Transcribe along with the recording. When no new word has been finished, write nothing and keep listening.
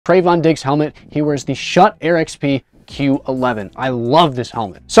Trevon Digg's helmet. He wears the Schutt Air XP Q11. I love this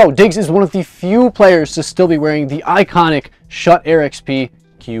helmet. So Diggs is one of the few players to still be wearing the iconic Schutt Air XP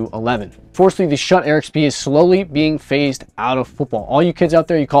Q11. Fortunately, the Schutt Air XP is slowly being phased out of football. All you kids out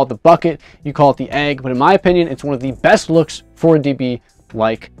there, you call it the bucket, you call it the egg, but in my opinion, it's one of the best looks for a DB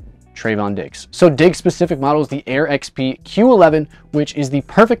like Trevon Diggs. So Diggs' specific model is the Air XP Q11, which is the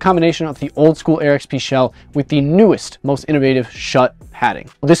perfect combination of the old school Air XP shell with the newest, most innovative Schutt padding.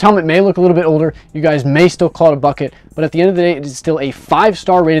 This helmet may look a little bit older, you guys may still call it a bucket, but at the end of the day, it is still a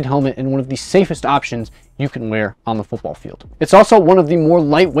 5-star rated helmet and one of the safest options you can wear on the football field. It's also one of the more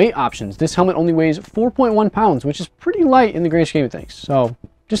lightweight options. This helmet only weighs 4.1 pounds, which is pretty light in the great scheme of things. So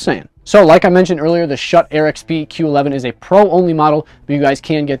just saying. So like I mentioned earlier, the Schutt Air XP Q11 is a pro-only model, but you guys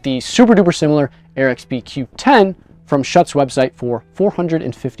can get the super duper similar Air XP Q10 from Schutt's website for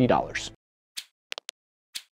 $450.